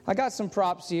I got some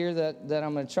props here that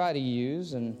I'm going to try to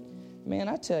use, and man,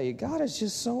 I tell you, God is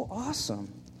just so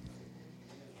awesome.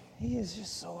 He is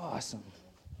just so awesome.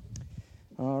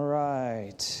 All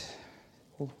right.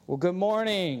 Well, good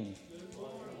morning.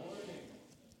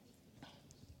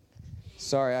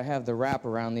 Sorry, I have the wrap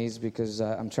around these because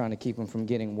I'm trying to keep them from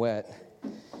getting wet.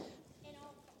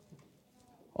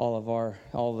 All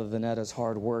of Vanetta's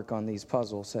hard work on these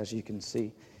puzzles, as you can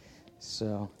see.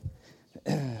 So,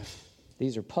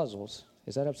 these are puzzles.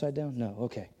 Is that upside down? No.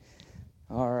 Okay.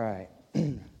 All right.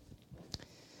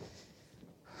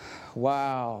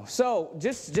 Wow. So,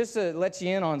 just to let you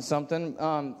in on something,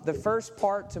 the first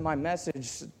part to my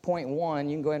message, point 1,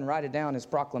 you can go ahead and write it down, is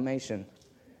proclamation.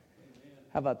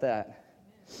 How about that?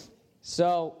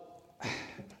 So,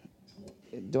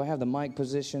 do I have the mic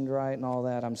positioned right and all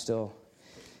that? I'm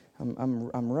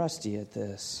rusty at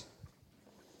this.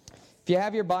 If you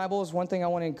have your Bibles, one thing I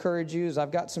want to encourage you is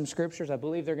I've got some scriptures. I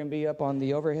believe they're going to be up on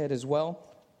the overhead as well.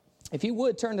 If you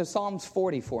would, turn to Psalms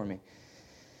 40 for me.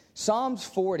 Psalms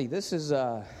 40, this is,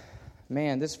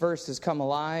 this verse has come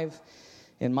alive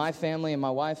in my family and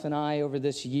my wife and I over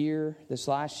this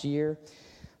last year.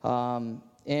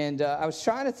 And I was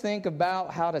trying to think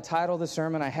about how to title the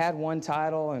sermon. I had one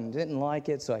title and didn't like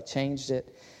it, so I changed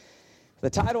it. The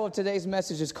title of today's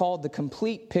message is called The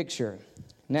Complete Picture.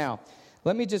 Now,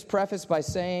 let me just preface by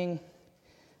saying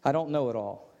I don't know it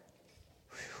all.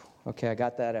 Okay, I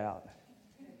got that out.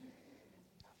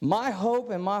 My hope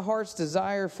and my heart's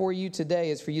desire for you today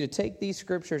is for you to take these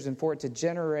scriptures and for it to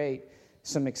generate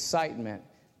some excitement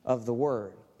of the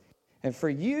Word. And for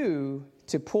you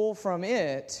to pull from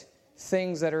it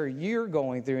things that you're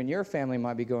going through and your family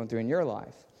might be going through in your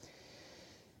life.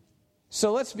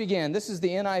 So let's begin. This is the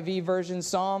NIV version,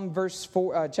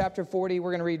 chapter 40.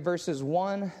 We're going to read verses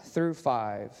 1 through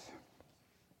 5.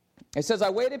 It says, I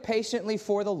waited patiently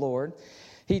for the Lord.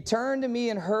 He turned to me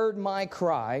and heard my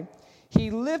cry.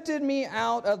 He lifted me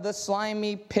out of the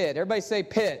slimy pit. Everybody say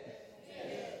pit.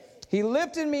 Pit. He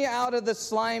lifted me out of the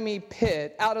slimy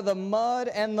pit, out of the mud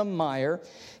and the mire.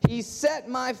 He set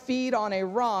my feet on a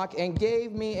rock and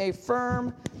gave me a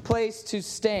firm place to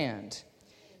stand.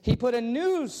 He put a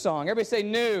new song. Everybody say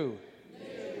new.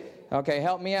 Okay,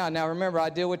 help me out. Now remember,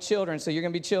 I deal with children, so you're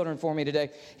going to be children for me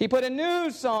today. He put a new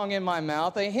song in my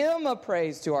mouth, a hymn of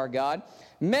praise to our God.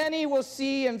 Many will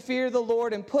see and fear the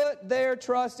Lord and put their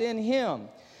trust in Him.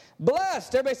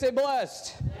 Blessed, everybody say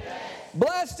blessed. Yes.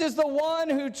 Blessed is the one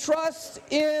who trusts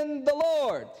in the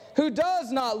Lord, who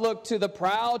does not look to the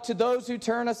proud, to those who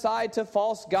turn aside to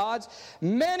false gods.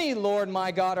 Many, Lord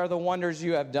my God, are the wonders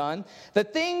you have done. The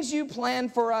things you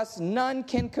planned for us, none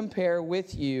can compare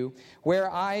with you. Were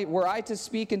I to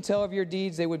speak and tell of your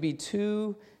deeds, they would be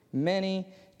too many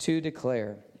to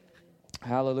declare.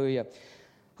 Hallelujah.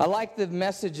 I like the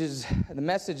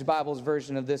Message Bible's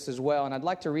version of this as well, and I'd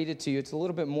like to read it to you. It's a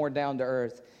little bit more down to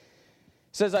earth.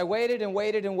 It says, I waited and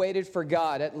waited and waited for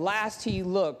God. At last He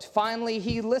looked. Finally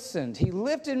He listened. He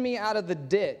lifted me out of the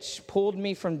ditch, pulled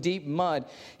me from deep mud.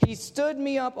 He stood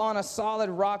me up on a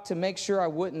solid rock to make sure I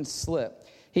wouldn't slip.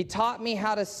 He taught me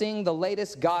how to sing the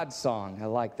latest God song. I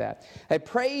like that. A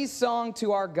praise song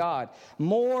to our God.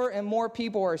 More and more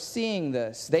people are seeing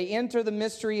this. They enter the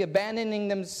mystery, abandoning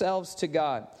themselves to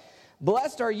God.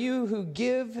 Blessed are you who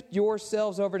give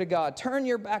yourselves over to God. Turn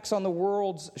your backs on the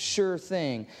world's sure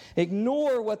thing.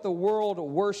 Ignore what the world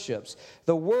worships.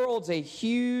 The world's a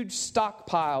huge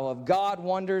stockpile of God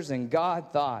wonders and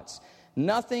God thoughts.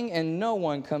 Nothing and no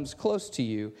one comes close to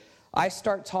you. I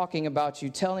start talking about you,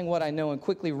 telling what I know, and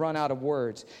quickly run out of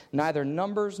words. Neither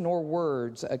numbers nor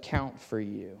words account for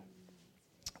you.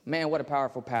 Man, what a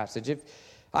powerful passage.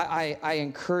 I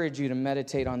encourage you to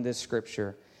meditate on this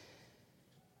scripture.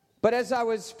 But as I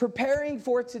was preparing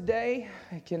for today,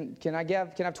 can I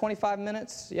have 25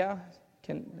 minutes? Yeah?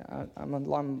 I'm a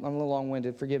little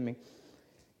long-winded, forgive me.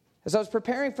 As I was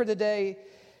preparing for today,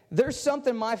 there's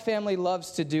something my family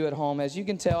loves to do at home. As you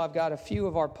can tell, I've got a few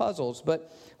of our puzzles,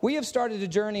 but we have started a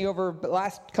journey over the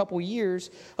last couple years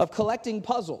of collecting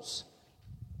puzzles.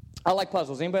 I like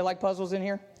puzzles. Anybody like puzzles in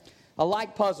here? I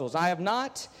like puzzles. I have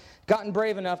not gotten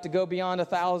brave enough to go beyond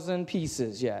 1,000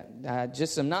 pieces yet.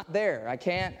 I'm not there. I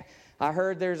can't. I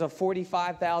heard there's a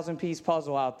 45,000 piece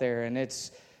puzzle out there, and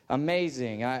it's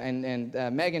amazing.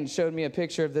 Megan showed me a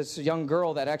picture of this young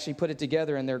girl that actually put it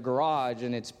together in their garage,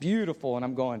 and it's beautiful. And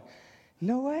I'm going,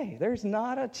 no way. There's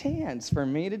not a chance for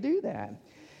me to do that.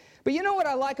 But you know what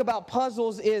I like about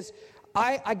puzzles is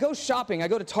I go shopping. I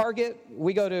go to Target.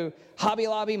 We go to Hobby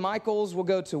Lobby, Michael's. We'll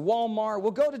go to Walmart.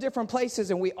 We'll go to different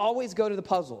places, and we always go to the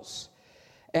puzzles.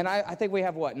 And I think we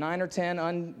have, 9 or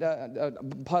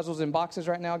 10 puzzles in boxes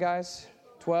right now, guys?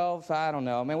 12, I don't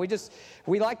know. I mean,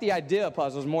 we like the idea of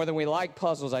puzzles more than we like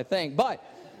puzzles, I think. But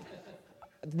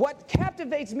what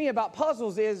captivates me about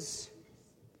puzzles is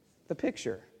the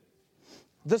picture,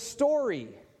 the story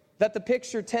that the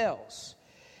picture tells.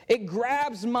 It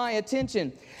grabs my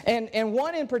attention. And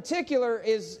one in particular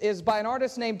is by an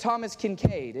artist named Thomas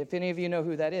Kinkade, if any of you know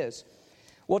who that is.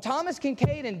 Well, Thomas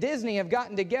Kinkade and Disney have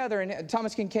gotten together, and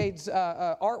Thomas Kinkade's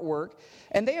artwork,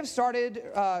 and they have started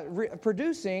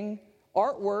producing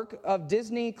artwork of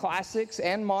Disney classics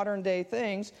and modern day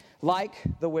things like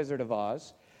The Wizard of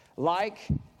Oz, like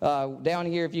down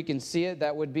here, if you can see it,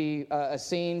 that would be a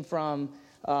scene from,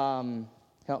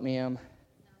 help me,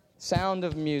 Sound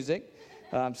of Music.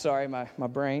 I'm sorry, my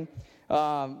brain.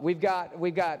 We've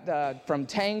got from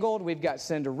Tangled, we've got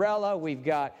Cinderella, we've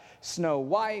got Snow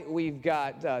White, we've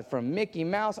got from Mickey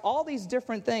Mouse, all these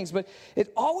different things. But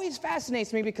it always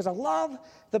fascinates me because I love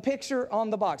the picture on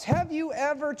the box. Have you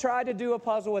ever tried to do a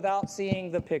puzzle without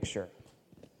seeing the picture?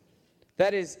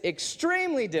 That is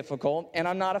extremely difficult, and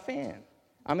I'm not a fan.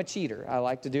 I'm a cheater. I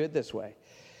like to do it this way.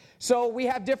 So we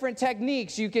have different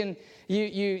techniques.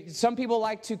 Some people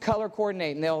like to color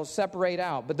coordinate and they'll separate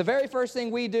out. But the very first thing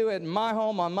we do at my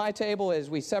home on my table is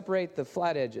we separate the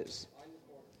flat edges.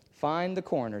 Find the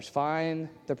corners. Find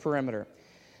the perimeter.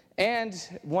 And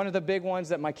one of the big ones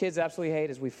that my kids absolutely hate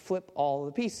is we flip all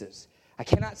the pieces. I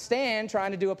cannot stand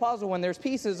trying to do a puzzle when there's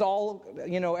pieces all,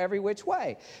 every which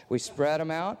way. We spread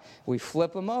them out. We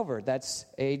flip them over. That's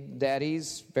a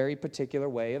daddy's very particular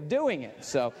way of doing it.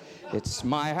 So it's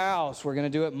my house. We're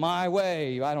going to do it my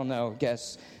way. I don't know,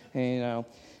 guess,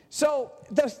 So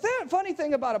the funny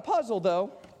thing about a puzzle,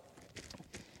 though,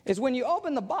 is when you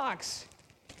open the box,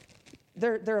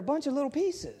 there are a bunch of little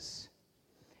pieces.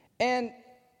 And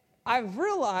I've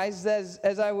realized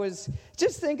as I was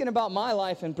just thinking about my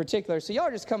life in particular, so y'all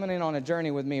are just coming in on a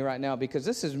journey with me right now because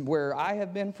this is where I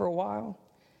have been for a while,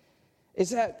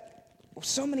 is that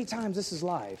so many times this is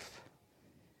life.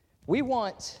 We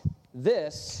want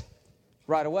this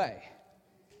right away,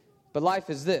 but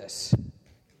life is this.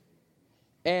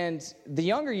 And the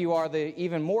younger you are, the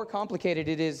even more complicated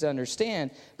it is to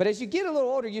understand. But as you get a little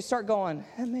older, you start going,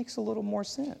 that makes a little more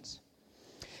sense.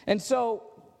 And so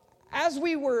as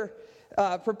we were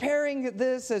preparing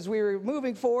this, as we were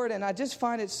moving forward, and I just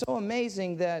find it so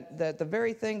amazing that the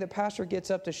very thing the pastor gets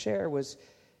up to share was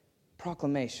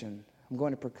proclamation. I'm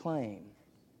going to proclaim.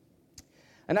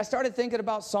 And I started thinking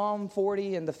about Psalm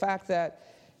 40 and the fact that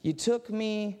you took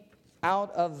me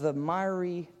out of the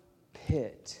miry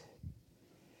pit.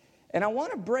 And I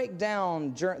want to break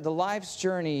down the life's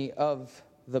journey of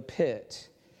the pit.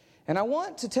 And I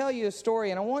want to tell you a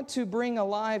story, and I want to bring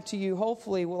alive to you,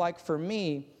 hopefully, like for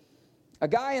me, a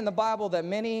guy in the Bible that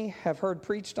many have heard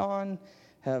preached on,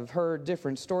 have heard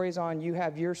different stories on. You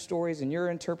have your stories and your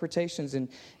interpretations and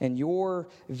your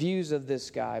views of this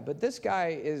guy. But this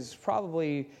guy is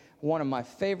probably one of my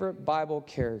favorite Bible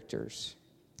characters,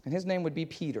 and his name would be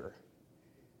Peter.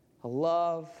 I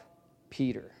love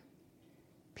Peter.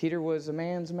 Peter was a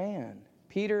man's man.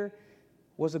 Peter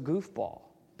was a goofball.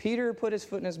 Peter put his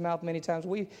foot in his mouth many times.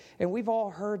 We've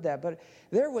all heard that. But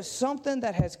there was something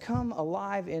that has come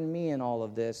alive in me in all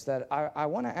of this that I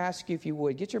want to ask you if you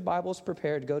would. Get your Bibles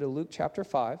prepared. Go to Luke chapter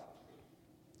 5.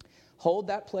 Hold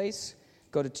that place.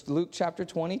 Go to Luke chapter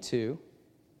 22.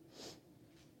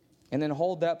 And then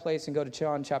hold that place and go to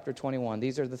John chapter 21.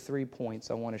 These are the 3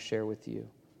 points I want to share with you.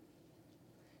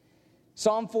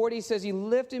 Psalm 40 says, He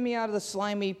lifted me out of the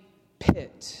slimy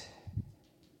pit.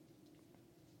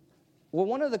 Well,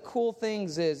 one of the cool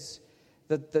things is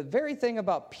that the very thing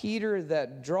about Peter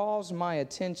that draws my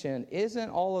attention isn't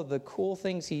all of the cool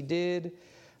things he did,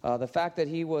 the fact that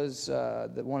he was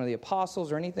one of the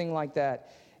apostles or anything like that.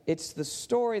 It's the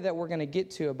story that we're going to get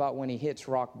to about when he hits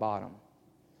rock bottom.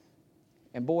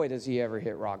 And boy, does he ever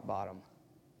hit rock bottom.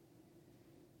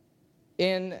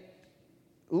 In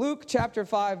Luke chapter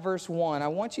 5, verse 1, I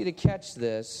want you to catch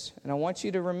this, and I want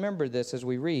you to remember this as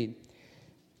we read.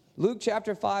 Luke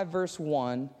chapter 5, verse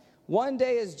 1. One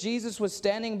day as Jesus was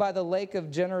standing by the lake of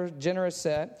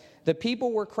Gennesaret, the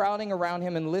people were crowding around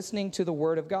him and listening to the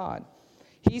word of God.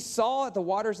 He saw at the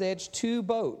water's edge 2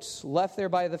 boats left there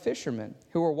by the fishermen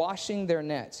who were washing their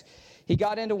nets. He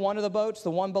got into one of the boats,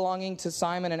 the one belonging to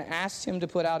Simon, and asked him to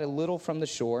put out a little from the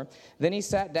shore. Then he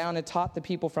sat down and taught the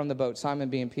people from the boat, Simon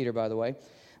being Peter, by the way.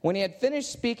 When he had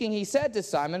finished speaking, he said to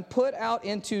Simon, "Put out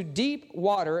into deep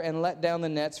water and let down the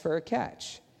nets for a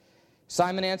catch."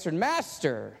 Simon answered,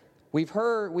 "Master, we've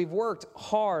worked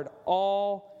hard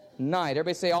all night."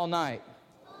 Everybody say all night.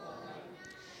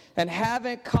 "And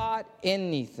haven't caught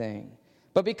anything.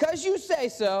 But because you say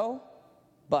so,"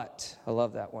 I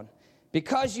love that one.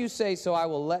 Because you say so, I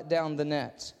will let down the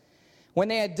nets." When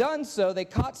they had done so, they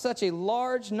caught such a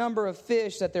large number of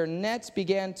fish that their nets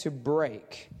began to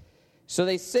break. So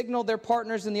they signaled their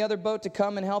partners in the other boat to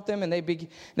come and help them, and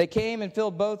they came and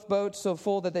filled both boats so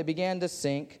full that they began to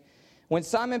sink. When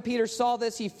Simon Peter saw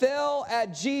this, he fell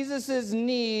at Jesus'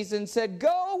 knees and said,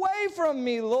 "Go away from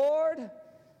me, Lord.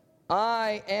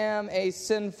 I am a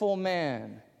sinful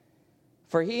man."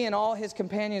 For he and all his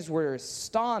companions were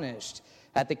astonished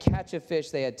at the catch of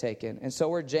fish they had taken. And so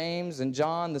were James and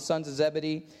John, the sons of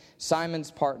Zebedee,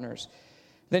 Simon's partners.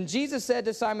 Then Jesus said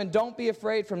to Simon, "Don't be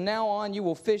afraid. From now on you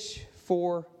will fish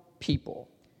for people."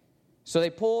 So they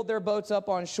pulled their boats up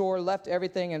on shore, left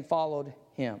everything, and followed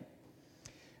him.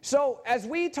 So as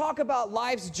we talk about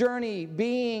life's journey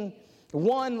being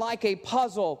one like a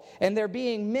puzzle, and there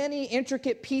being many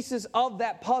intricate pieces of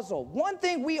that puzzle, one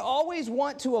thing we always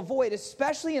want to avoid,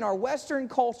 especially in our Western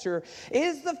culture,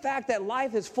 is the fact that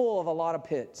life is full of a lot of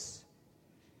pits,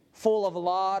 full of a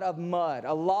lot of mud,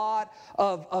 a lot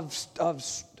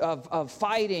of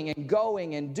fighting and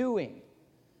going and doing.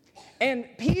 And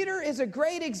Peter is a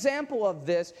great example of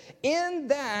this in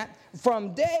that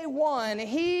from day one,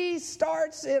 he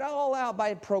starts it all out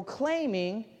by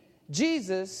proclaiming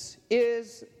Jesus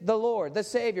is the Lord, the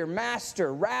Savior,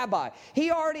 Master, Rabbi.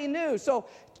 He already knew. So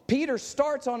Peter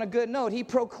starts on a good note. He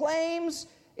proclaims,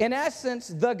 in essence,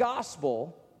 the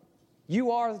gospel.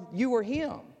 You are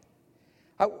him.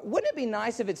 Wouldn't it be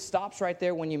nice if it stops right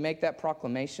there when you make that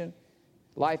proclamation?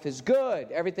 Life is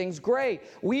good. Everything's great.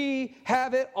 We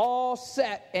have it all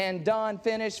set and done,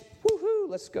 finished. Woohoo,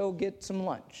 let's go get some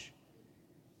lunch.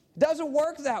 It doesn't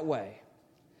work that way.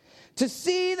 To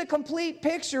see the complete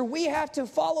picture, we have to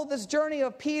follow this journey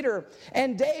of Peter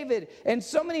and David and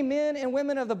so many men and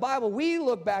women of the Bible. We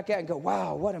look back at and go,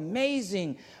 wow, what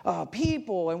amazing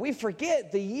people. And we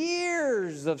forget the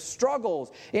years of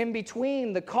struggles in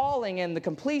between the calling and the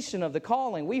completion of the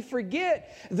calling. We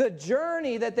forget the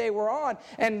journey that they were on.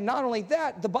 And not only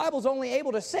that, the Bible's only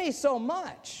able to say so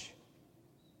much.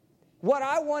 What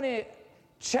I want to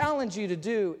challenge you to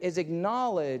do is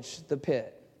acknowledge the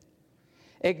pit.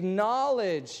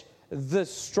 Acknowledge the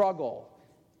struggle,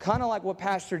 kind of like what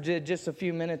Pastor did just a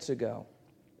few minutes ago.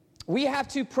 We have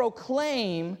to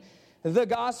proclaim the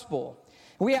gospel.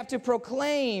 We have to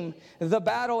proclaim the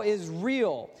battle is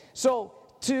real. So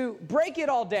to break it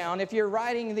all down, if you're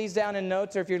writing these down in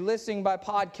notes or if you're listening by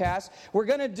podcast, we're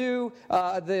going to do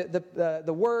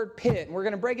the word pit. And we're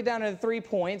going to break it down into 3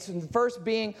 points, and the first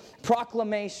being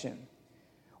proclamation.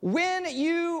 When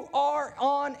you are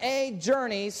on a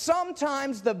journey,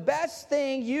 sometimes the best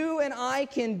thing you and I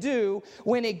can do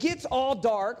when it gets all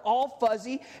dark, all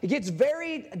fuzzy, it gets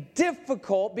very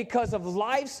difficult because of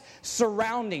life's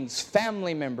surroundings,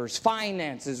 family members,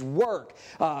 finances, work,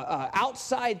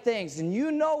 outside things. And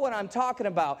you know what I'm talking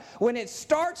about. When it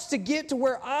starts to get to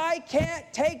where I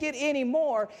can't take it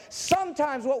anymore,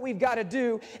 sometimes what we've got to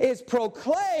do is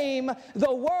proclaim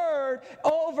the word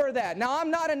over that. Now,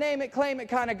 I'm not a name it, claim it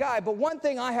kind of guy, but one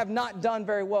thing I have not done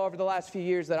very well over the last few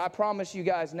years that I promise you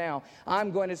guys now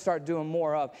I'm going to start doing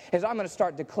more of is I'm going to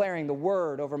start declaring the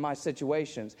word over my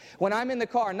situations. When I'm in the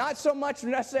car, not so much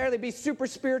necessarily be super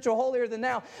spiritual, holier than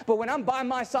thou, but when I'm by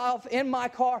myself in my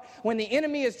car, when the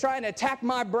enemy is trying to attack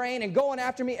my brain and going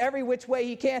after me every which way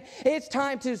he can, it's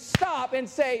time to stop and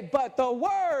say, but the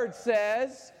word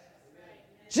says,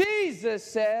 Jesus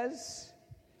says.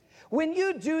 When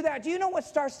you do that, do you know what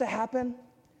starts to happen?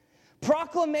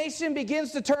 Proclamation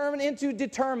begins to turn into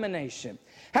determination.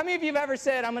 How many of you have ever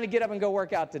said, I'm going to get up and go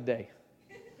work out today?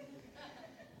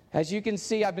 As you can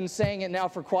see, I've been saying it now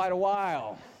for quite a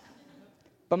while.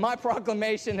 But my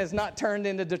proclamation has not turned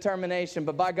into determination,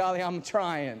 but by golly, I'm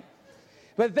trying.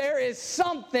 But there is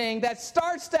something that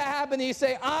starts to happen. You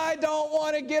say, I don't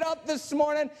want to get up this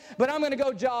morning, but I'm going to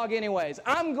go jog anyways.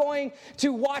 I'm going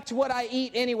to watch what I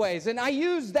eat anyways. And I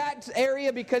use that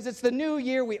area because it's the new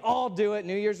year. We all do it.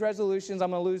 New Year's resolutions.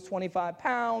 I'm going to lose 25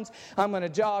 pounds. I'm going to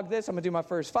jog this. I'm going to do my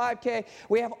first 5K.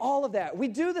 We have all of that. We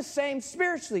do the same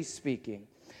spiritually speaking,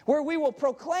 where we will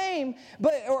proclaim,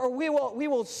 we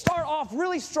will start off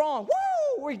really strong.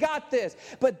 Woo, we got this.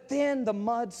 But then the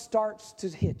mud starts to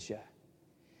hit you.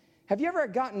 Have you ever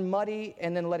gotten muddy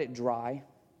and then let it dry?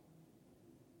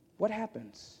 What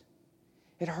happens?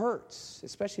 It hurts,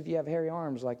 especially if you have hairy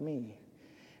arms like me.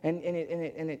 And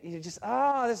you just,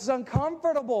 this is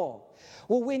uncomfortable.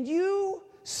 Well, when you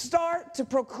start to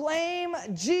proclaim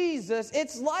Jesus,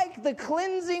 it's like the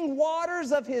cleansing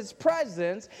waters of his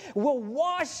presence will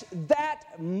wash that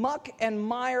muck and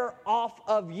mire off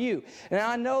of you. And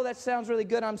I know that sounds really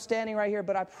good. I'm standing right here,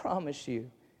 but I promise you,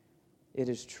 it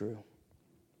is true.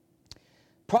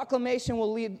 Proclamation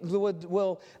will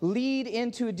lead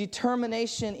into a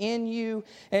determination in you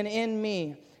and in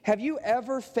me. Have you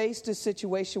ever faced a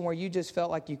situation where you just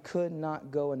felt like you could not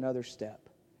go another step?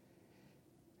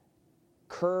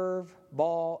 Curve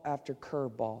ball after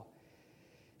curve ball.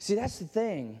 See, that's the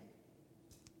thing.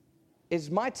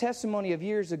 Is my testimony of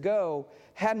years ago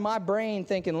had my brain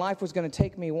thinking life was going to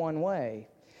take me one way.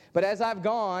 But as I've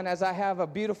gone, as I have a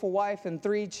beautiful wife and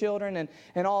 3 children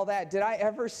and all that, did I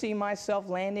ever see myself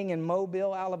landing in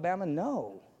Mobile, Alabama?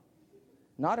 No,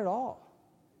 not at all.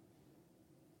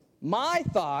 My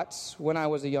thoughts when I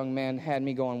was a young man had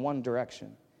me going one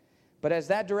direction. But as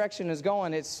that direction is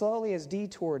going, it slowly has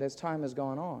detoured as time has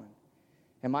gone on.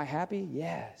 Am I happy?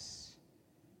 Yes.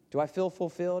 Do I feel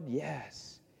fulfilled?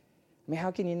 Yes. I mean,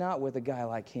 how can you not with a guy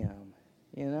like him?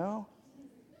 You know?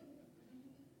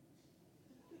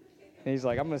 And he's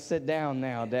like, I'm going to sit down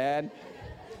now, Dad.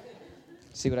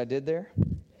 See what I did there?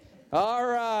 All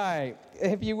right.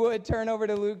 If you would, turn over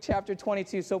to Luke chapter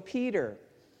 22. So Peter,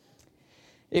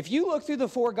 if you look through the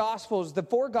four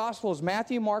Gospels,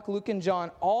 Matthew, Mark, Luke, and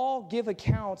John, all give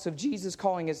accounts of Jesus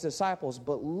calling his disciples.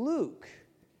 But Luke,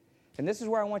 and this is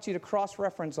where I want you to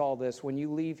cross-reference all this when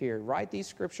you leave here. Write these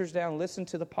scriptures down, listen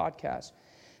to the podcast.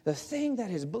 The thing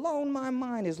that has blown my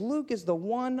mind is Luke is the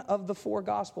one of the four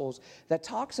Gospels that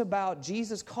talks about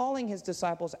Jesus calling his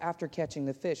disciples after catching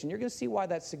the fish. And you're going to see why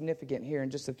that's significant here in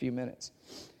just a few minutes.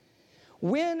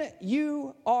 When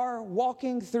you are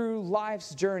walking through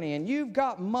life's journey and you've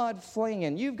got mud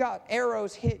flinging, you've got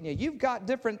arrows hitting you, you've got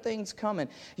different things coming,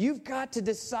 you've got to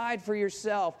decide for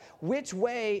yourself, which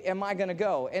way am I going to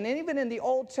go? And even in the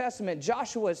Old Testament,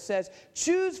 Joshua says,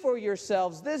 choose for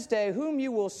yourselves this day whom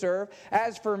you will serve.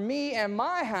 As for me and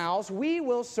my house, we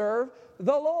will serve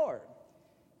the Lord.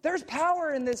 There's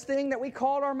power in this thing that we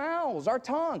call our mouths, our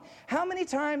tongue. How many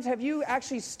times have you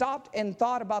actually stopped and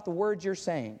thought about the words you're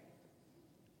saying?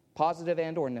 Positive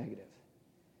and or negative.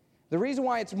 The reason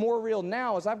why it's more real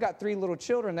now is I've got 3 little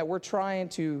children that we're trying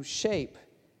to shape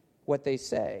what they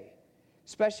say.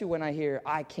 Especially when I hear,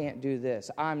 I can't do this.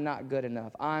 I'm not good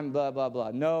enough. I'm blah, blah,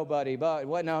 blah. Nobody, but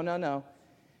what? No.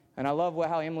 And I love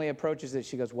how Emily approaches it.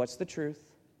 She goes, what's the truth?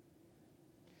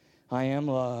 I am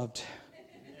loved.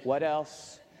 What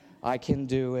else? I can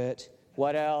do it.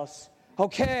 What else?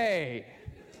 Okay.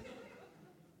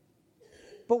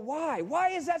 But why? Why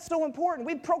is that so important?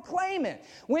 We proclaim it.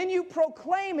 When you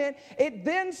proclaim it, it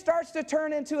then starts to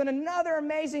turn into another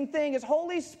amazing thing is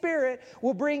Holy Spirit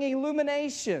will bring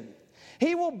illumination.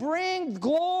 He will bring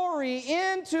glory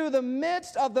into the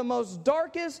midst of the most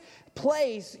darkest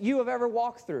place you have ever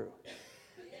walked through.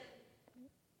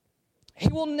 He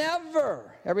will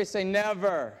never, everybody say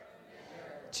never.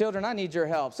 Children, I need your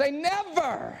help. Say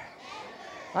never.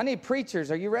 I need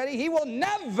preachers. Are you ready? He will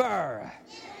never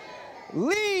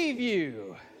leave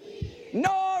you,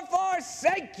 nor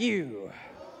forsake you.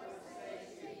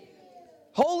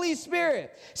 Holy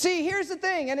Spirit. See, here's the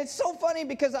thing, and it's so funny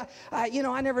because I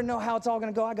never know how it's all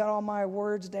going to go. I got all my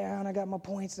words down. I got my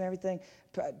points and everything.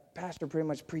 Pastor pretty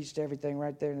much preached everything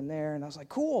right there and there, and I was like,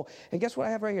 cool. And guess what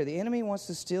I have right here? The enemy wants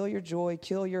to steal your joy,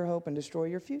 kill your hope, and destroy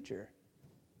your future.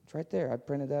 It's right there. I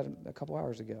printed that a couple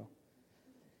hours ago.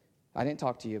 I didn't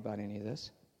talk to you about any of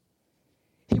this.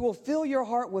 He will fill your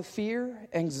heart with fear,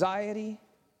 anxiety,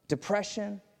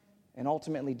 depression, and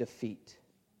ultimately defeat.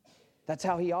 That's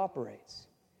how he operates.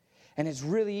 And it's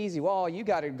really easy. Well, you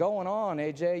got it going on,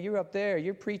 AJ. You're up there.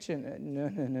 You're preaching.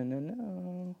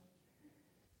 No.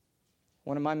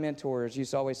 One of my mentors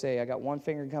used to always say, I got one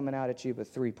finger coming out at you, but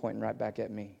 3 pointing right back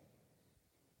at me.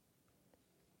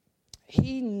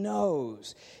 He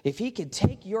knows if he could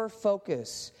take your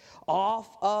focus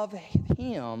off of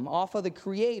him, off of the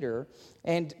Creator,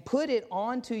 and put it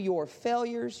onto your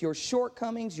failures, your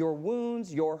shortcomings, your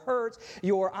wounds, your hurts,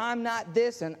 your I'm not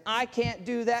this and I can't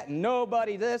do that, and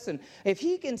nobody this. And if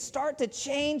he can start to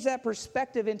change that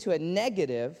perspective into a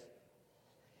negative,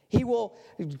 he will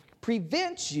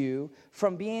prevent you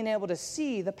from being able to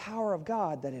see the power of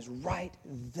God that is right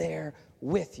there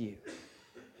with you.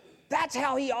 That's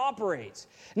how he operates.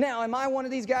 Now, am I one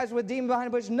of these guys with a demon behind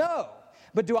the bush? No.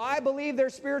 But do I believe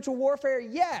there's spiritual warfare?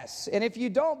 Yes. And if you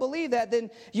don't believe that,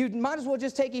 then you might as well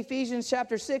just take Ephesians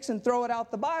chapter 6 and throw it out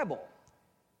the Bible.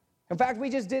 In fact, we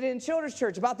just did it in Children's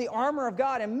Church about the armor of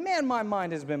God, and man, my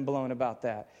mind has been blown about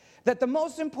that. That the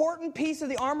most important piece of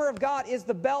the armor of God is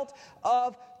the belt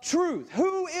of truth.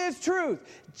 Who is truth?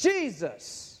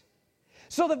 Jesus.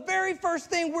 So the very first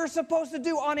thing we're supposed to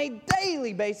do on a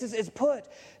daily basis is put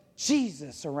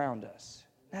Jesus around us.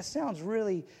 That sounds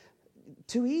really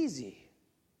too easy.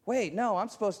 Wait, no, I'm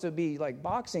supposed to be like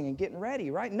boxing and getting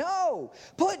ready, right? No,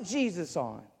 put Jesus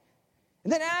on.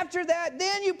 And then after that,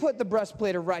 then you put the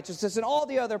breastplate of righteousness and all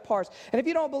the other parts. And if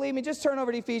you don't believe me, just turn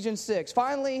over to Ephesians 6.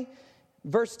 Finally,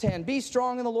 verse 10, be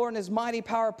strong in the Lord and his mighty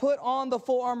power. Put on the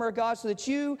full armor of God so that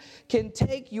you can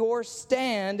take your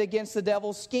stand against the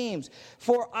devil's schemes.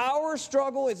 For our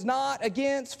struggle is not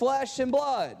against flesh and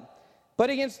blood, but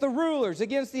against the rulers,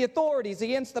 against the authorities,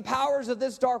 against the powers of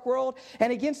this dark world,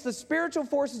 and against the spiritual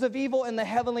forces of evil in the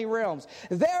heavenly realms.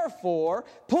 Therefore,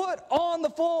 put on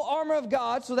the full armor of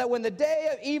God so that when the day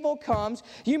of evil comes,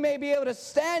 you may be able to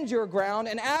stand your ground,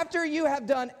 and after you have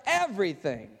done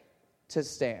everything, to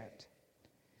stand.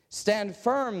 Stand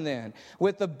firm then,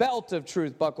 with the belt of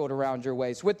truth buckled around your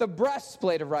waist, with the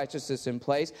breastplate of righteousness in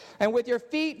place, and with your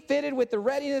feet fitted with the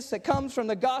readiness that comes from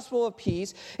the gospel of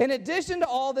peace. In addition to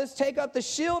all this, take up the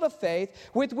shield of faith,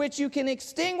 with which you can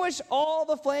extinguish all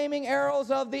the flaming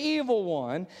arrows of the evil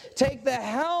one. Take the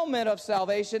helmet of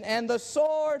salvation and the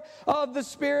sword of the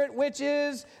Spirit, which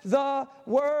is the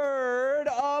word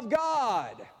of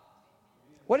God.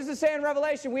 What does it say in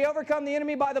Revelation? We overcome the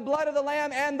enemy by the blood of the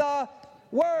Lamb and the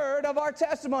word of our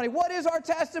testimony. What is our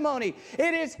testimony?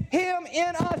 It is him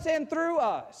in us and through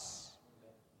us.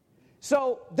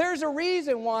 So there's a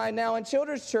reason why now in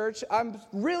Children's Church, I'm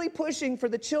really pushing for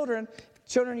the children.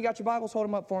 Children, you got your Bibles? Hold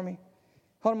them up for me.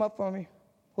 Hold them up for me.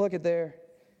 Look at there.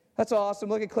 That's awesome.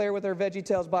 Look at Claire with her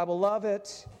VeggieTales Bible. Love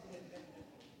it.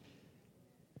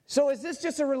 So is this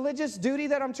just a religious duty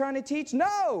that I'm trying to teach?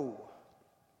 No.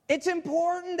 It's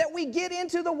important that we get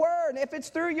into the Word. If it's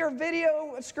through your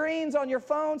video screens on your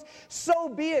phones, so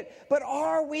be it. But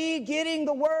are we getting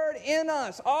the Word in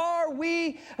us? Are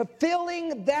we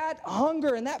filling that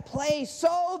hunger and that place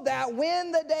so that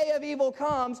when the day of evil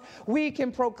comes, we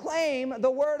can proclaim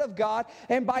the Word of God?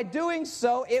 And by doing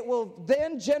so, it will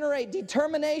then generate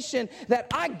determination that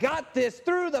I got this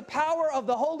through the power of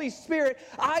the Holy Spirit.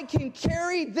 I can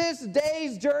carry this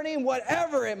day's journey,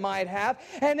 whatever it might have.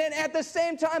 And then at the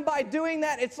same time, by doing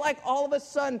that, it's like all of a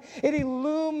sudden it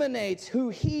illuminates who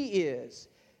he is,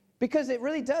 because it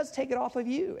really does take it off of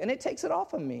you, and it takes it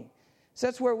off of me. So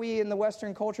that's where we in the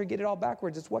Western culture get it all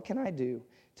backwards. It's what can I do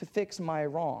to fix my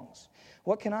wrongs?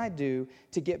 What can I do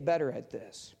to get better at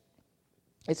this?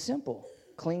 It's simple.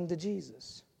 Cling to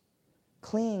Jesus.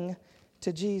 Cling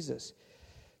to Jesus.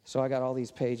 So I got all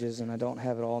these pages, and I don't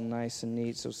have it all nice and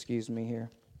neat, so excuse me here.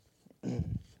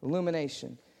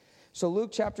 Illumination. So Luke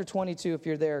chapter 22, if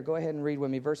you're there, go ahead and read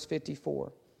with me, verse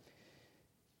 54.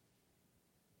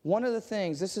 One of the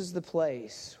things, this is the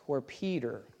place where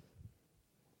Peter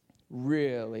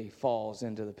really falls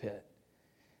into the pit.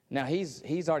 Now,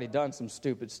 he's already done some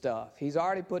stupid stuff. He's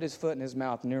already put his foot in his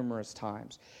mouth numerous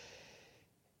times.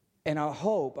 And I'm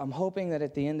hoping that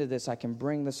at the end of this, I can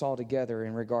bring this all together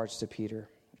in regards to Peter.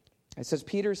 It says,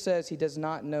 Peter says he does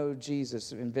not know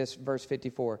Jesus in verse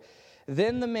 54.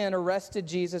 Then the men arrested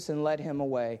Jesus and led him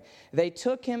away. They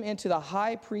took him into the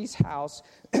high priest's house.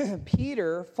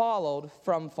 Peter followed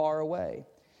from far away.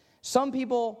 Some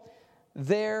people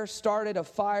there started a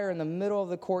fire in the middle of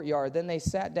the courtyard. Then they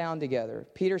sat down together.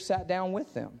 Peter sat down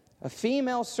with them. A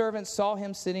female servant saw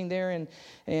him sitting there in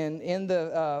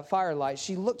the firelight.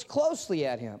 She looked closely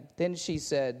at him. Then she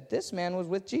said, "This man was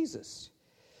with Jesus."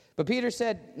 But Peter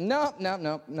said,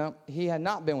 No, he had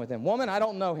not been with him. "Woman, I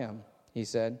don't know him," he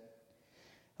said.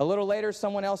 A little later,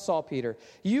 someone else saw Peter.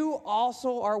 "You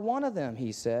also are one of them,"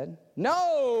 he said.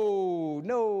 No,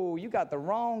 you got the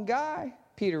wrong guy,"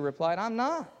 Peter replied. "I'm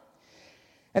not."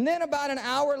 And then about an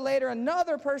hour later,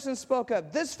 another person spoke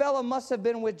up. "This fellow must have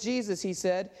been with Jesus," he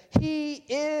said. "He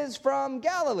is from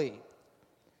Galilee."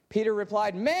 Peter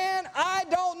replied, "Man, I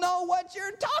don't know what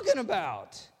you're talking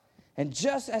about." And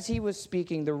just as he was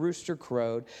speaking, the rooster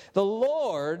crowed. The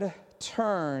Lord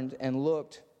turned and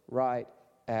looked right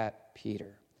at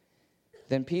Peter.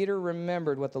 Then Peter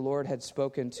remembered what the Lord had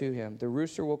spoken to him. "The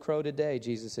rooster will crow today,"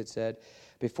 Jesus had said.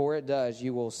 "Before it does,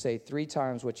 you will say 3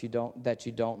 times that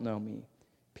you don't know me."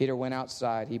 Peter went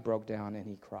outside. He broke down and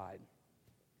he cried.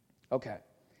 Okay,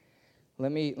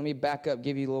 let me back up,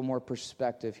 give you a little more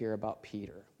perspective here about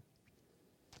Peter.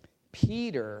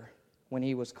 Peter, when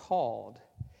he was called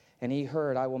and he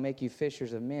heard, "I will make you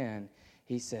fishers of men,"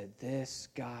 he said, "This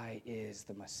guy is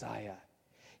the Messiah.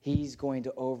 He's going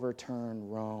to overturn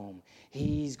Rome.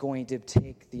 He's going to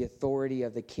take the authority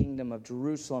of the kingdom of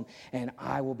Jerusalem, and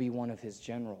I will be one of his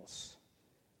generals.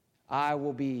 I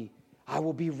will be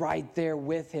right there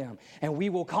with him, and we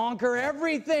will conquer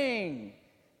everything."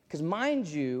 Because mind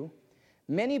you,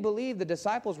 many believe the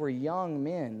disciples were young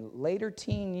men, later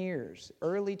teen years,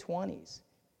 early 20s.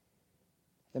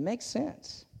 That makes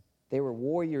sense. They were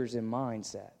warriors in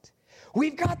mindset.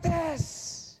 We've got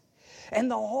this. And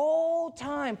the whole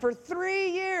time, for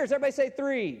 3 years, everybody say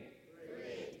 3.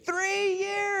 3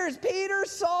 years, Peter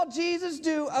saw Jesus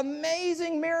do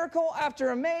amazing miracle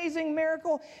after amazing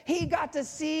miracle. He got to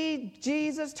see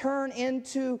Jesus turn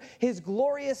into his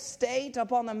glorious state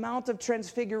up on the Mount of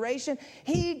Transfiguration.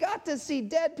 He got to see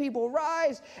dead people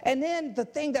rise. And then the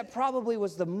thing that probably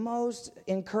was the most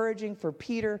encouraging for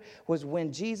Peter was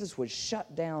when Jesus would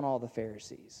shut down all the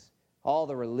Pharisees. All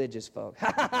the religious folk.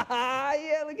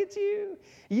 Yeah, look at you.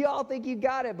 You all think you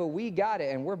got it, but we got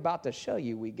it, and we're about to show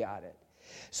you we got it.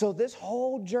 So this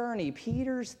whole journey,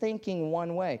 Peter's thinking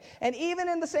one way. And even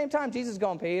in the same time, Jesus is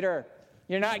going, Peter,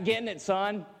 you're not getting it,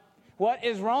 son. What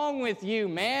is wrong with you,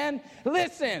 man?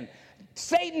 Listen,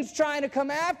 Satan's trying to come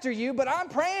after you, but I'm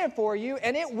praying for you,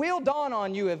 and it will dawn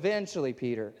on you eventually,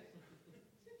 Peter.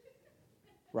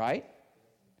 Right?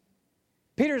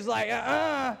 Peter's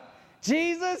like,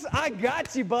 Jesus, I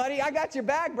got you, buddy. I got your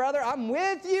back, brother. I'm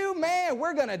with you, man.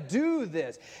 We're going to do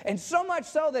this. And so much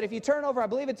so that if you turn over, I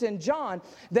believe it's in John,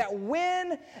 that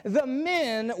when the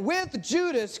men with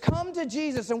Judas come to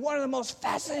Jesus, and one of the most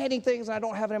fascinating things, and I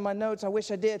don't have it in my notes, I wish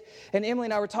I did, and Emily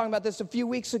and I were talking about this a few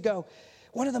weeks ago.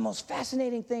 One of the most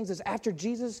fascinating things is after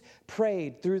Jesus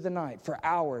prayed through the night for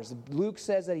hours, Luke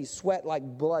says that he sweat like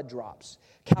blood drops,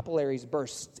 capillaries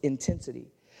burst,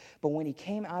 intensity. But when he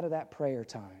came out of that prayer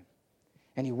time,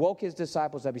 and he woke his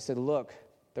disciples up. He said, look,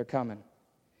 they're coming.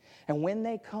 And when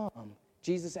they come,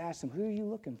 Jesus asked them, who are you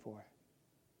looking for?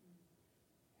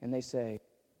 And they say,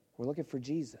 we're looking for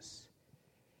Jesus.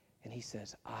 And he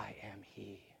says, I am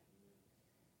he.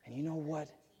 And you know what?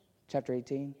 Chapter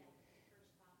 18,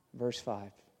 verse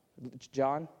 5.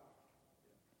 John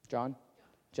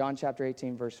chapter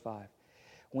 18, verse 5.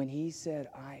 When he said,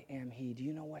 I am he, do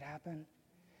you know what happened?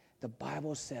 The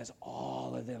Bible says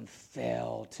all of them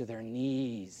fell to their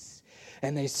knees.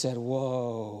 And they said,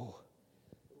 whoa,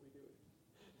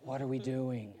 what are we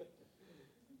doing?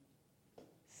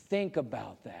 Think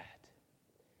about that.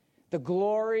 The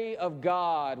glory of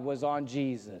God was on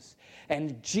Jesus.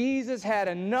 And Jesus had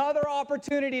another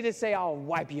opportunity to say, I'll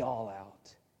wipe you all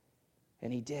out.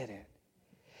 And he didn't.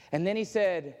 And then he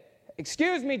said,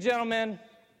 excuse me, gentlemen.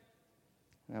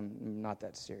 I'm not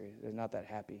that serious. I'm not that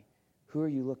happy. Who are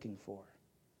you looking for?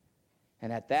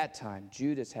 And at that time,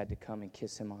 Judas had to come and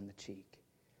kiss him on the cheek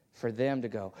for them to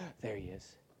go, there he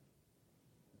is.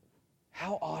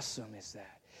 How awesome is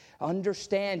that?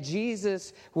 Understand,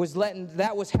 Jesus was letting,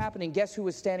 that was happening. Guess who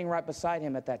was standing right beside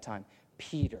him at that time?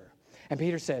 Peter. And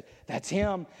Peter said, that's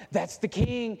him. That's the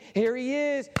king. Here he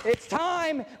is. It's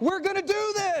time. We're going to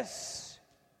do this.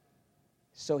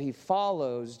 So he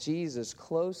follows Jesus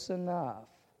close enough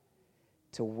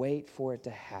to wait for it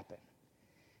to happen.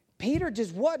 Peter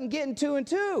just wasn't getting 2 and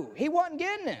 2. He wasn't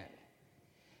getting it.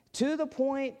 To the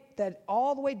point that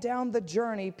all the way down the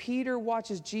journey, Peter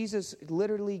watches Jesus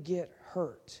literally get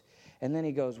hurt. And then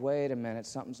he goes, wait a minute,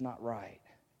 something's not right.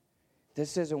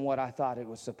 This isn't what I thought it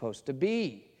was supposed to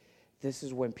be. This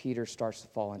is when Peter starts to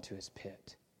fall into his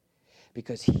pit.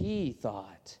 Because he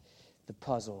thought the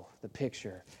puzzle, the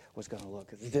picture, was going to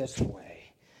look this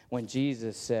way. When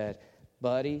Jesus said,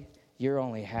 buddy, you're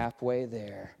only halfway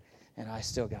there. And I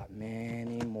still got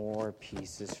many more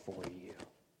pieces for you.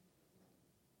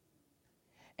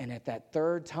 And at that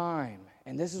third time,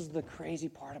 and this is the crazy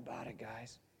part about it,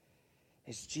 guys,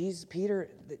 is Peter,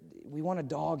 we want to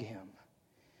dog him.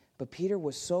 But Peter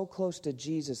was so close to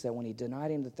Jesus that when he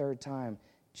denied him the third time,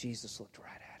 Jesus looked right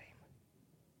at him.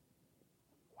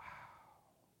 Wow.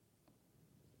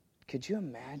 Could you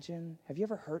imagine? Have you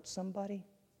ever hurt somebody?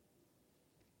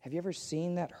 Have you ever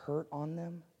seen that hurt on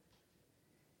them?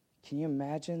 Can you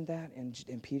imagine that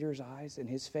in Peter's eyes, in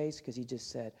his face? Because he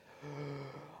just said,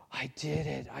 I did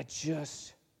it. I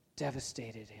just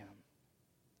devastated him.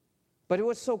 But it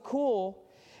was so cool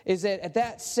is that at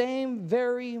that same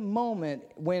very moment,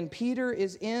 when Peter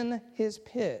is in his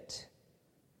pit,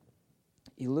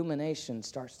 illumination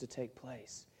starts to take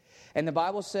place. And the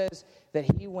Bible says that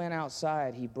he went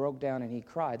outside, he broke down, and he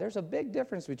cried. There's a big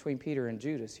difference between Peter and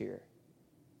Judas here.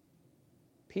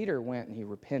 Peter went and he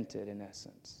repented, in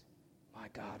essence. My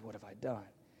God, what have I done?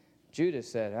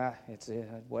 Judas said, it's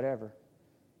whatever.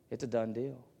 It's a done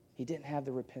deal. He didn't have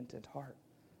the repentant heart.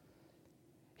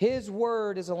 His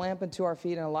word is a lamp unto our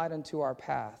feet and a light unto our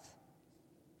path.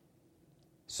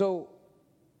 So,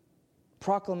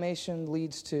 proclamation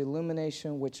leads to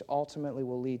illumination, which ultimately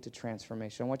will lead to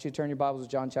transformation. I want you to turn your Bibles to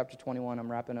John chapter 21.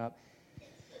 I'm wrapping up.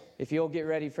 If you'll get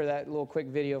ready for that little quick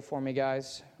video for me,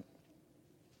 guys.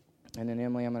 And then,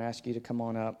 Emily, I'm going to ask you to come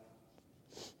on up.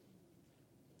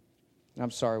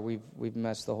 I'm sorry, we've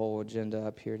messed the whole agenda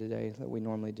up here today that we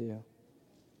normally do.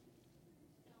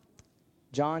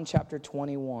 John chapter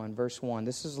 21, verse 1.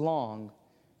 This is long,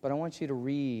 but I want you to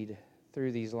read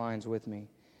through these lines with me.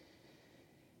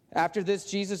 After this,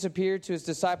 Jesus appeared to his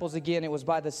disciples again. It was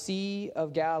by the Sea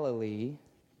of Galilee.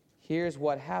 Here's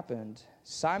what happened.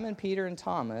 Simon Peter and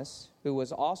Thomas, who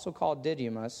was also called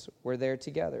Didymus, were there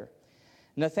together.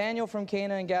 Nathanael from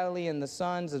Cana in Galilee and the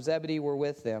sons of Zebedee were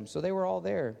with them. So they were all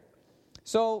there.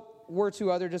 So were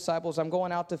two other disciples. I'm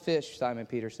going out to fish, Simon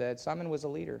Peter said. Simon was a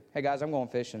leader. Hey, guys, I'm going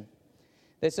fishing.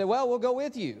 They said, well, we'll go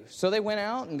with you. So they went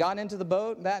out and got into the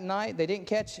boat that night. They didn't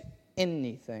catch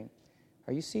anything.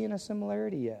 Are you seeing a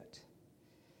similarity yet?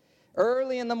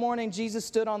 Early in the morning, Jesus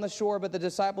stood on the shore, but the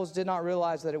disciples did not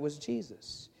realize that it was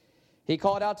Jesus. He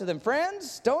called out to them,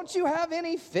 friends, don't you have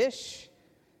any fish?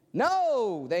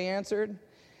 No, they answered.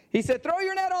 He said, throw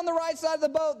your net on the right side of the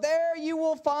boat. There you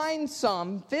will find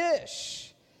some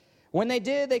fish. When they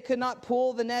did, they could not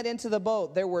pull the net into the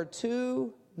boat. There were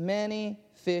too many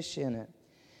fish in it.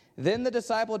 Then the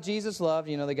disciple Jesus loved,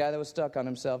 the guy that was stuck on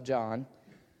himself, John,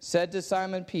 said to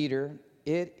Simon Peter,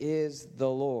 it is the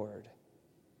Lord,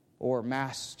 or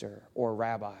master, or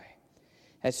rabbi.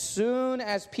 As soon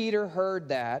as Peter heard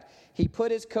that, he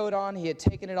put his coat on. He had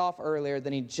taken it off earlier.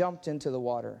 Then he jumped into the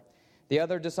water. The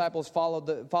other disciples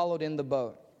followed in the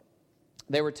boat.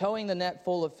 They were towing the net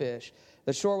full of fish.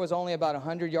 The shore was only about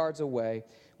 100 yards away.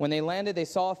 When they landed, they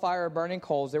saw a fire of burning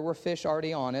coals. There were fish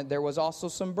already on it. There was also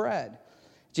some bread.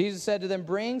 Jesus said to them,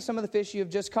 bring some of the fish you have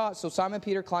just caught. So Simon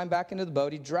Peter climbed back into the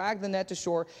boat. He dragged the net to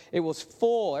shore. It was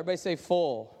full. Everybody say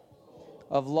full.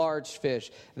 Of large fish.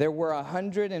 There were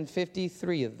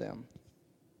 153 of them.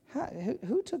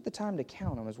 Who took the time to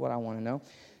count them is what I want to know.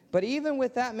 But even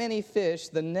with that many fish,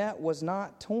 the net was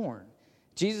not torn.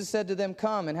 Jesus said to them,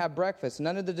 come and have breakfast.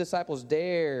 None of the disciples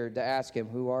dared to ask him,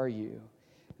 who are you?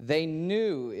 They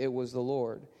knew it was the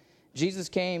Lord. Jesus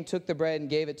came, took the bread, and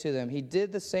gave it to them. He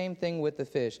did the same thing with the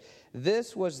fish.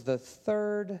 This was the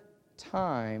third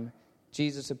time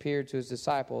Jesus appeared to his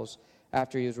disciples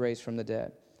after he was raised from the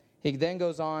dead. He then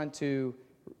goes on to,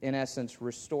 in essence,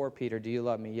 restore Peter. Do you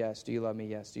love me? Yes. Do you love me?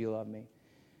 Yes. Do you love me?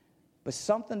 But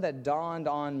something that dawned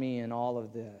on me in all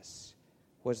of this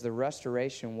was the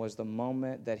restoration was the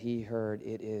moment that he heard,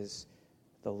 it is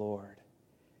the Lord.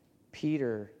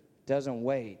 Peter doesn't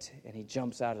wait, and he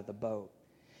jumps out of the boat.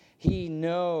 He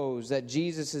knows that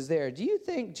Jesus is there. Do you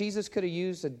think Jesus could have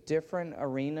used a different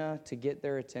arena to get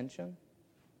their attention?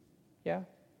 Yeah?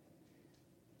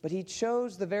 But he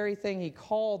chose the very thing he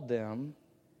called them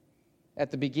at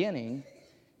the beginning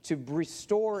to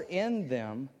restore in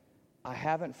them, I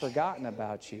haven't forgotten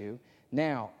about you.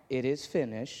 Now, it is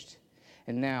finished.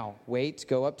 And now, wait,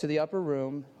 go up to the upper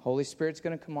room. Holy Spirit's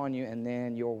going to come on you, and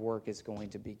then your work is going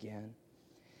to begin.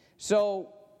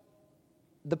 So,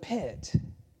 the pit,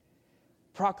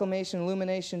 proclamation,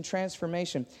 illumination,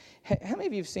 transformation. How many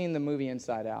of you have seen the movie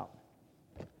Inside Out?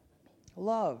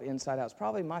 Love Inside Out. It's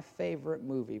probably my favorite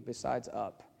movie besides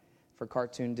Up for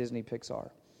cartoon Disney Pixar.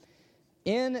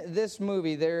 In this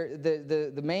movie,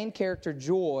 the main character,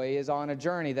 Joy, is on a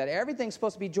journey that everything's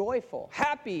supposed to be joyful,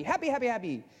 happy, happy, happy,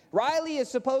 happy. Riley is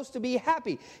supposed to be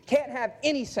happy. Can't have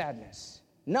any sadness.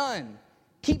 None.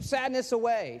 Keep sadness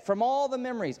away from all the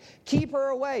memories. Keep her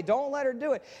away. Don't let her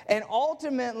do it. And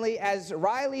ultimately, as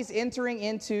Riley's entering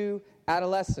into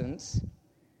adolescence,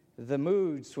 the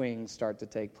mood swings start to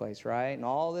take place, right? And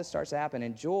all this starts to happen.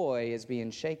 And Joy is being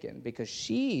shaken because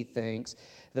she thinks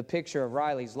the picture of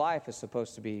Riley's life is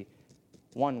supposed to be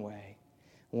one way,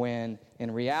 when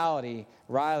in reality,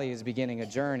 Riley is beginning a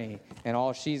journey, and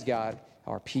all she's got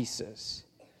are pieces.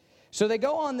 So they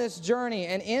go on this journey,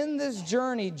 and in this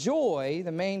journey, Joy,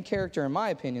 the main character, in my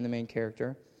opinion, the main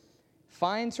character,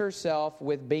 finds herself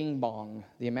with Bing Bong,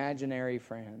 the imaginary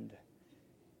friend.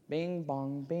 Bing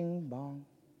Bong, Bing Bong.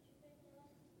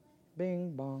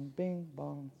 Bing Bong, Bing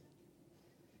Bong.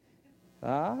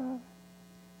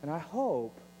 And I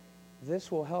hope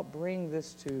this will help bring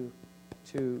this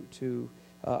to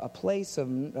a place of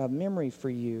memory for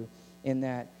you, in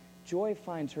that Joy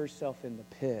finds herself in the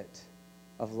pit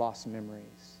of lost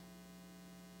memories,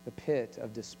 the pit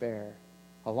of despair,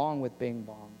 along with Bing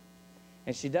Bong.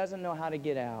 And she doesn't know how to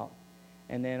get out.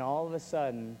 And then all of a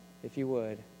sudden, if you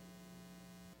would,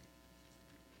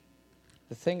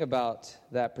 the thing about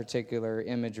that particular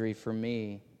imagery for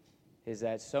me is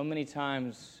that so many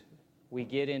times we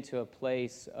get into a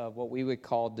place of what we would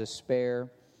call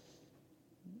despair,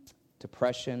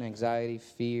 depression, anxiety,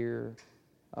 fear.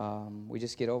 We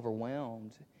just get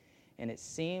overwhelmed. And it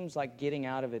seems like getting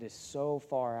out of it is so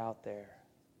far out there.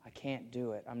 I can't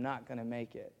do it. I'm not going to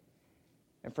make it.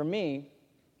 And for me,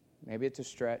 maybe it's a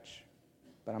stretch,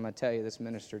 but I'm going to tell you, this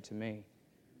ministered to me.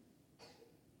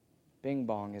 Bing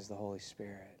Bong is the Holy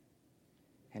Spirit,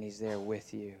 and he's there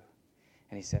with you.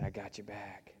 And he said, I got your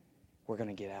back. we're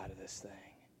going to get out of this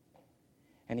thing.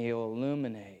 And he'll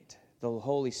illuminate, the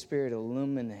Holy Spirit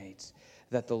illuminates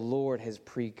that the Lord has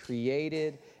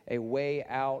pre-created a way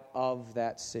out of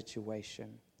that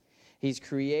situation. He's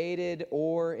created,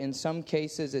 or in some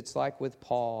cases, it's like with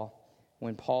Paul,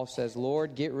 when Paul says,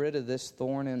 Lord, get rid of this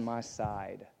thorn in my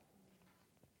side.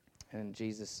 And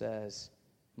Jesus says,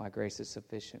 my grace is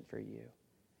sufficient for you.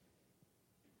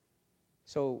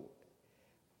 So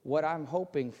what I'm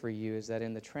hoping for you is that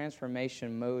in the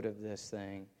transformation mode of this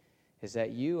thing, is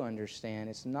that you understand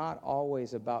it's not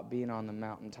always about being on the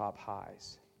mountaintop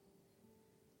highs.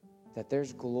 That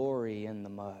there's glory in the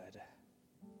mud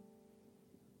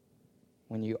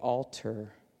when you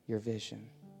alter your vision.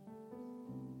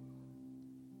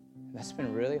 That's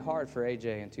been really hard for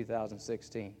AJ in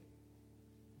 2016.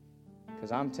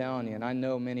 Because I'm telling you, and I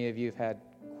know many of you have had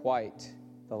quite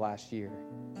the last year.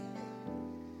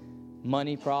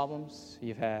 Money problems,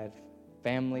 you've had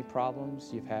family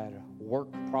problems, you've had work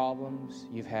problems,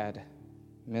 you've had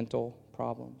mental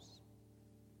problems.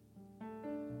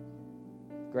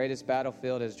 The greatest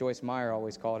battlefield, as Joyce Meyer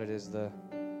always called it, is the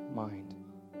mind.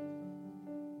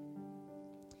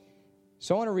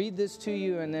 So I want to read this to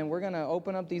you, and then we're going to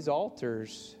open up these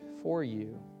altars for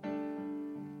you.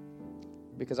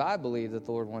 Because I believe that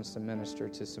the Lord wants to minister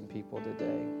to some people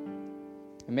today.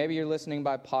 And maybe you're listening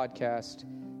by podcast.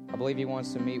 I believe He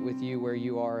wants to meet with you where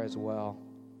you are as well.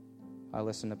 I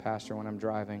listen to Pastor when I'm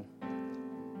driving.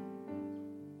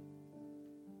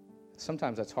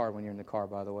 Sometimes that's hard when you're in the car,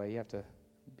 by the way. You have to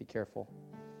be careful.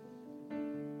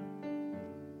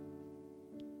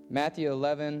 Matthew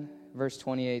 11, verse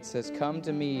 28 says, Come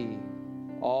to me,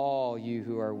 all you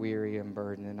who are weary and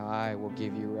burdened, and I will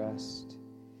give you rest.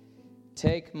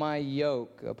 Take my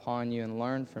yoke upon you and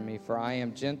learn from me, for I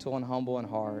am gentle and humble in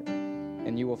heart,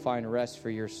 and you will find rest for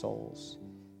your souls.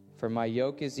 For my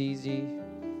yoke is easy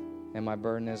and my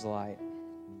burden is light.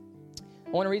 I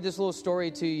want to read this little story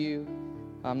to you.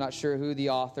 I'm not sure who the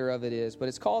author of it is, but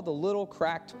it's called The Little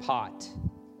Cracked Pot.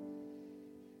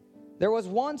 There was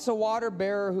once a water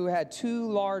bearer who had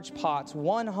 2 large pots,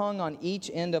 one hung on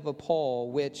each end of a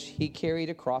pole, which he carried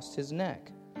across his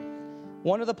neck.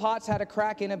 One of the pots had a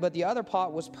crack in it, but the other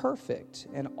pot was perfect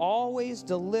and always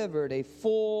delivered a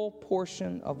full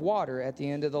portion of water at the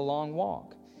end of the long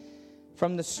walk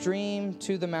from the stream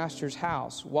to the master's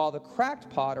house, while the cracked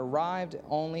pot arrived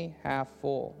only half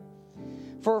full.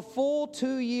 For a full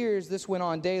 2 years, this went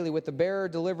on daily, with the bearer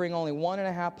delivering only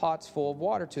 1.5 pots full of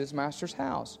water to his master's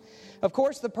house. Of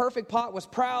course, the perfect pot was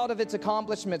proud of its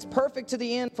accomplishments, perfect to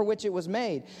the end for which it was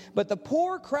made. But the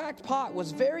poor cracked pot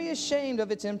was very ashamed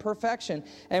of its imperfection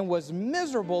and was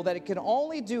miserable that it could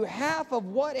only do half of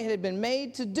what it had been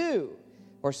made to do,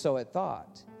 or so it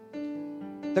thought.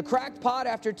 The cracked pot,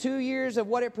 after 2 years of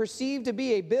what it perceived to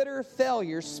be a bitter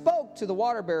failure, spoke to the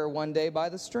water bearer one day by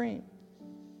the stream.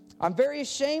 I'm very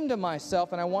ashamed of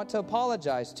myself, and I want to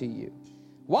apologize to you.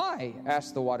 Why?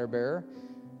 Asked the water bearer.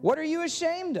 What are you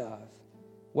ashamed of?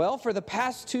 Well, for the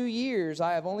past 2 years,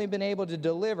 I have only been able to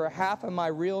deliver half of my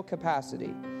real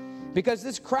capacity, because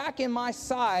this crack in my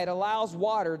side allows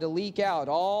water to leak out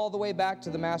all the way back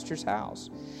to the master's house.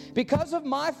 Because of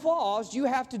my flaws, you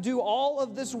have to do all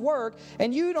of this work,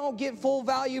 and you don't get full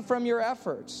value from your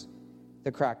efforts,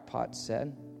 the cracked pot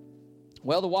said.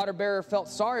 Well, the water bearer felt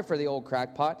sorry for the old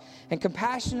crackpot and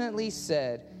compassionately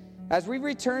said, As we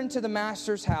return to the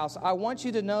master's house, I want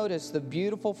you to notice the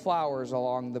beautiful flowers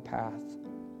along the path.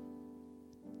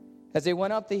 As they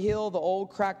went up the hill, the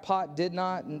old crackpot did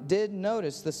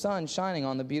notice the sun shining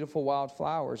on the beautiful wild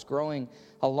flowers growing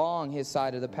along his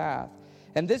side of the path.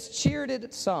 And this cheered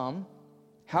it some.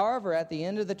 However, at the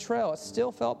end of the trail, it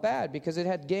still felt bad because it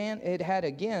had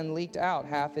again leaked out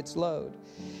half its load.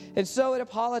 And so it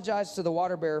apologized to the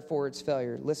water bearer for its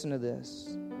failure. Listen to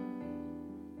this.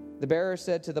 The bearer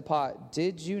said to the pot,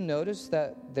 Did you notice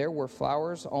that there were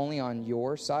flowers only on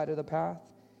your side of the path,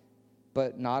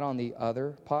 but not on the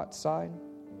other pot's side?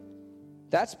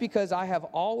 That's because I have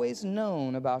always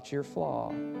known about your flaw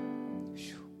and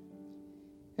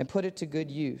put it to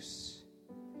good use.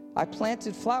 I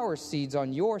planted flower seeds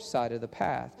on your side of the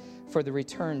path for the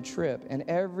return trip, and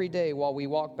every day while we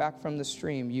walk back from the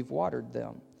stream, you've watered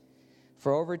them.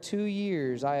 For over 2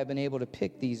 years, I have been able to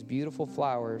pick these beautiful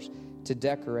flowers to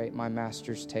decorate my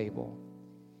master's table.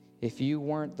 If you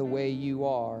weren't the way you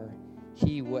are,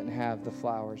 he wouldn't have the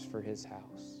flowers for his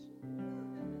house.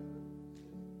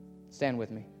 Stand with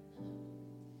me.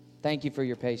 Thank you for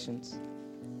your patience.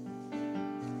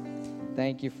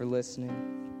 Thank you for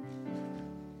listening.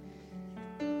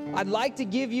 I'd like to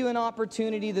give you an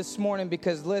opportunity this morning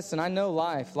because, listen, I know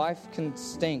life can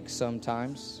stink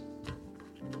sometimes.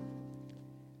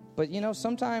 But,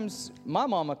 sometimes my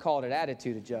mama called it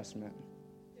attitude adjustment.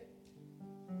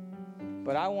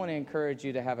 But I want to encourage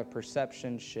you to have a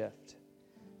perception shift.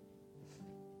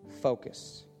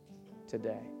 Focus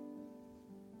today.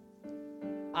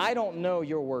 I don't know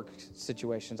your work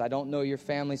situations. I don't know your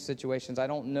family situations. I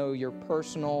don't know your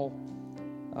personal,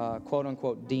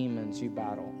 quote-unquote, demons you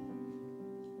battle.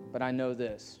 But I know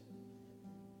this.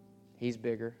 He's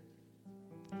bigger.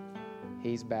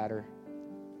 He's badder.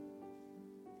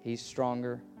 He's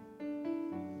stronger.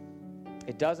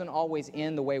 It doesn't always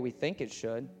end the way we think it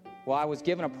should. Well, I was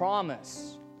given a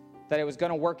promise that it was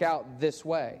going to work out this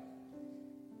way.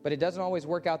 But it doesn't always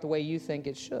work out the way you think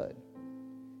it should.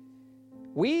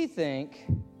 We think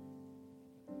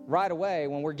right away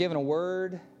when we're given a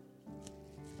word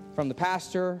from the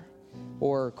pastor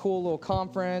or a cool little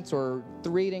conference or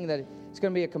the reading that it's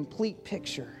going to be a complete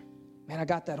picture. Man, I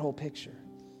got that whole picture.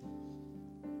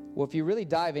 Well, if you really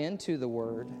dive into the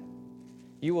word,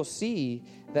 you will see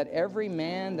that every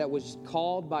man that was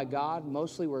called by God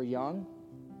mostly were young,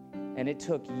 and it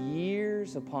took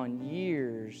years upon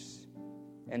years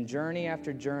and journey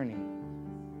after journey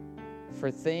for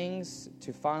things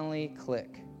to finally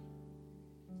click.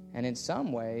 And in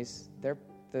some ways, the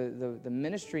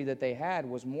ministry that they had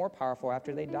was more powerful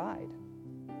after they died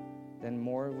than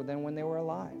when they were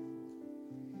alive.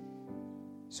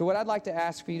 So what I'd like to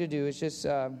ask for you to do is just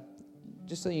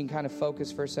so you can kind of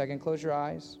focus for a second, close your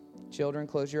eyes. Children,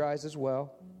 close your eyes as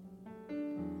well.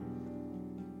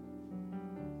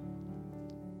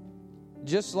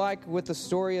 Just like with the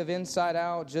story of Inside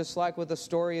Out, just like with the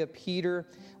story of Peter,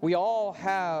 we all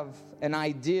have an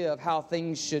idea of how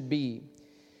things should be.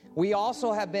 We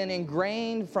also have been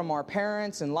ingrained from our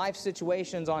parents and life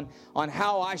situations on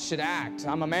how I should act.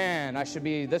 I'm a man, I should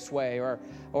be this way, or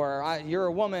you're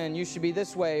a woman, you should be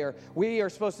this way, or we are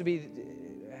supposed to be.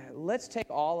 Let's take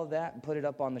all of that and put it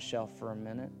up on the shelf for a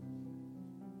minute.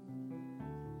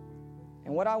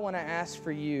 And what I want to ask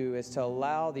for you is to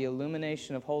allow the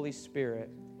illumination of Holy Spirit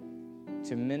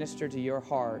to minister to your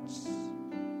hearts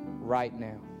right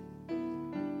now.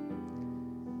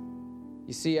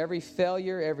 You see, every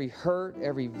failure, every hurt,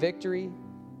 every victory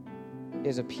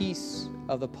is a piece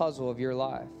of the puzzle of your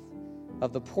life,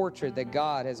 of the portrait that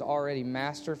God has already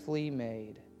masterfully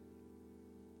made.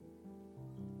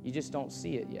 You just don't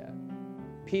see it yet.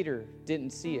 Peter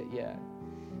didn't see it yet.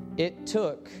 It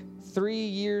took 3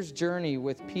 years' journey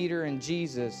with Peter and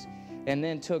Jesus, and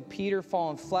then took Peter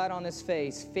falling flat on his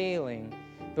face, failing,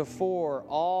 before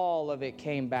all of it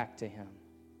came back to him.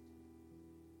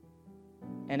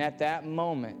 And at that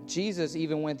moment, Jesus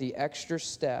even went the extra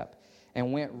step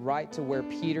and went right to where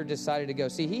Peter decided to go.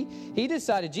 See, he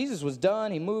decided Jesus was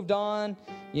done. He moved on.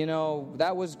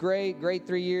 That was great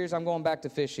 3 years. I'm going back to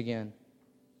fish again.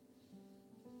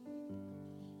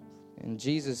 And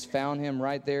Jesus found him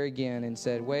right there again and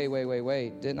said,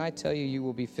 wait. Didn't I tell you you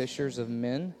will be fishers of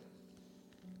men?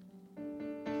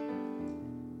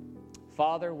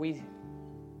 Father, we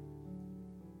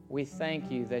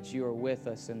thank you that you are with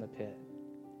us in the pit.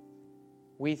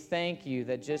 We thank you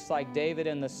that just like David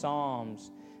in the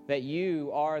Psalms, that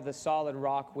you are the solid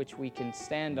rock which we can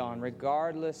stand on,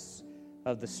 regardless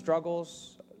of the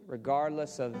struggles,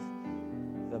 regardless of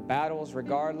the battles,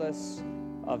 regardless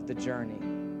of the journey.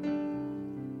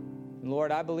 And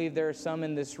Lord, I believe there are some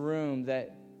in this room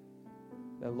that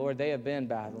Lord, they have been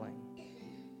battling.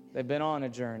 They've been on a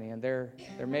journey, and they're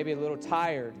maybe a little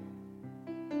tired,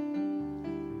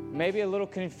 maybe a little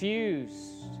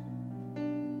confused.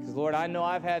 Because, Lord, I know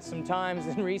I've had some times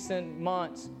in recent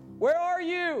months. Where are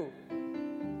you?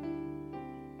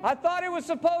 I thought it was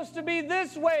supposed to be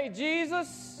this way,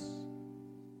 Jesus.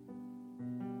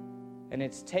 And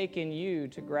it's taken you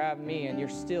to grab me, and you're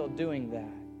still doing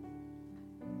that.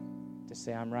 To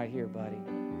say, I'm right here, buddy.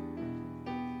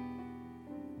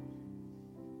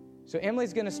 So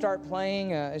Emily's going to start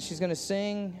playing, and she's going to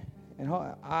sing. And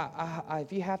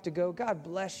if you have to go, God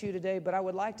bless you today. But I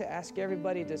would like to ask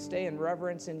everybody to stay in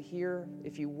reverence in here,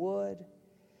 if you would.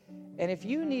 And if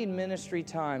you need ministry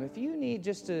time, if you need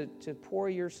just to pour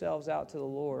yourselves out to the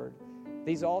Lord,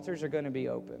 these altars are going to be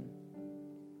open.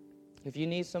 If you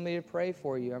need somebody to pray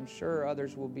for you, I'm sure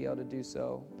others will be able to do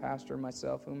so. Pastor,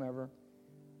 myself, whomever.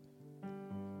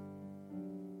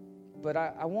 But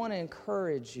I want to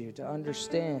encourage you to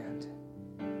understand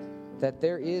that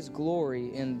there is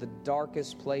glory in the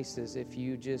darkest places if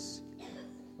you just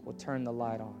will turn the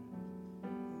light on.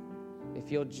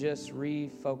 If you'll just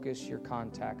refocus your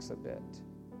contacts a bit.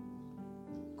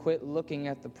 Quit looking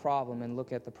at the problem and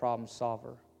look at the problem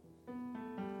solver.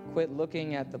 Quit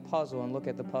looking at the puzzle and look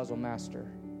at the puzzle master.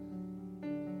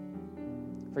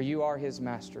 For you are his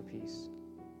masterpiece.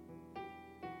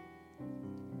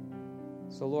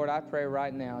 So, Lord, I pray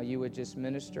right now you would just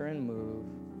minister and move.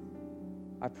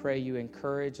 I pray you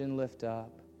encourage and lift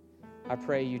up. I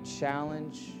pray you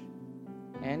challenge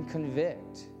and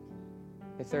convict.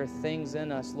 If there are things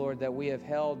in us, Lord, that we have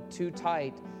held too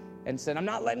tight and said, I'm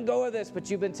not letting go of this,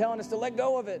 but you've been telling us to let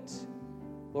go of it.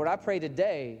 Lord, I pray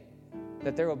today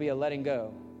that there will be a letting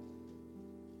go.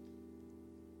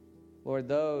 Lord,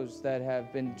 those that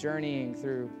have been journeying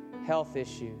through health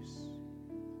issues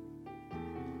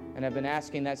and have been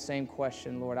asking that same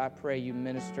question, Lord, I pray you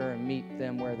minister and meet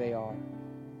them where they are.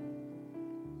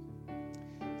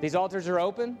 These altars are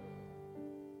open.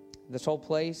 This whole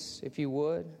place, if you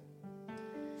would.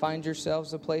 Find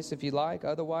yourselves a place if you like.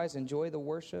 Otherwise, enjoy the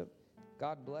worship.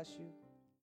 God bless you.